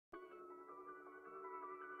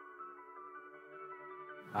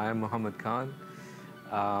I am Mohammed Khan.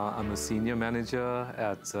 I'm a senior manager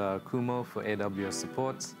at Kumo for AWS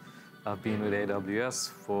support. I've been with AWS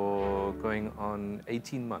for going on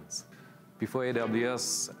 18 months. Before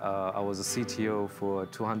AWS, I was a CTO for a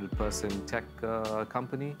 200-person tech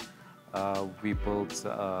company. We built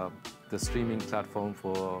the streaming platform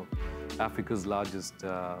for Africa's largest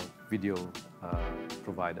video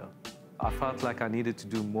provider. I felt like I needed to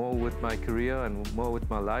do more with my career and more with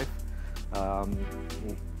my life.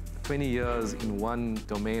 20 years in one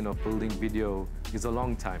domain of building video is a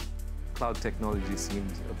long time. Cloud technology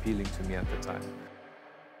seemed appealing to me at the time.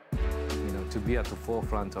 To be at the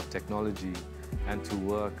forefront of technology and to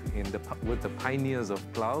work with the pioneers of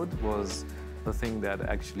cloud was the thing that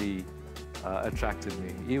actually attracted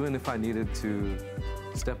me. Even if I needed to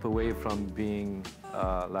step away from being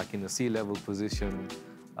like in a C-level position,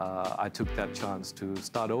 I took that chance to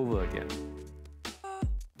start over again.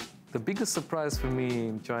 The biggest surprise for me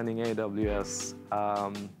in joining AWS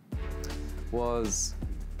was,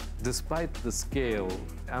 despite the scale,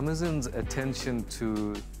 Amazon's attention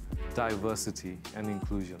to diversity and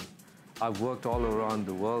inclusion. I've worked all around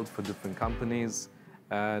the world for different companies,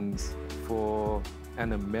 and for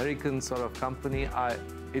an American sort of company,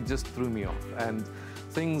 it just threw me off. And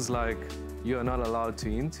things like you're not allowed to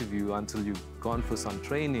interview until you've gone for some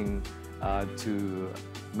training to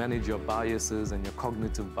manage your biases and your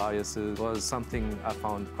cognitive biases was something I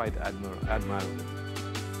found quite admirable.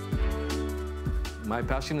 My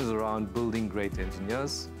passion is around building great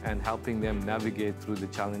engineers and helping them navigate through the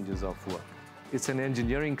challenges of work. It's an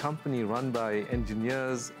engineering company run by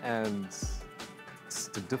engineers, and it's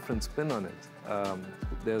a different spin on it.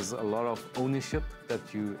 There's a lot of ownership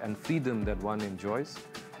and freedom that one enjoys.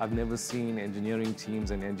 I've never seen engineering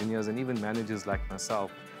teams and engineers and even managers like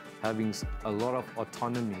myself having a lot of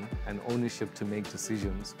autonomy and ownership to make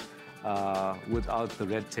decisions without the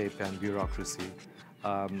red tape and bureaucracy.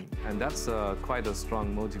 And that's quite a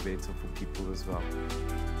strong motivator for people as well.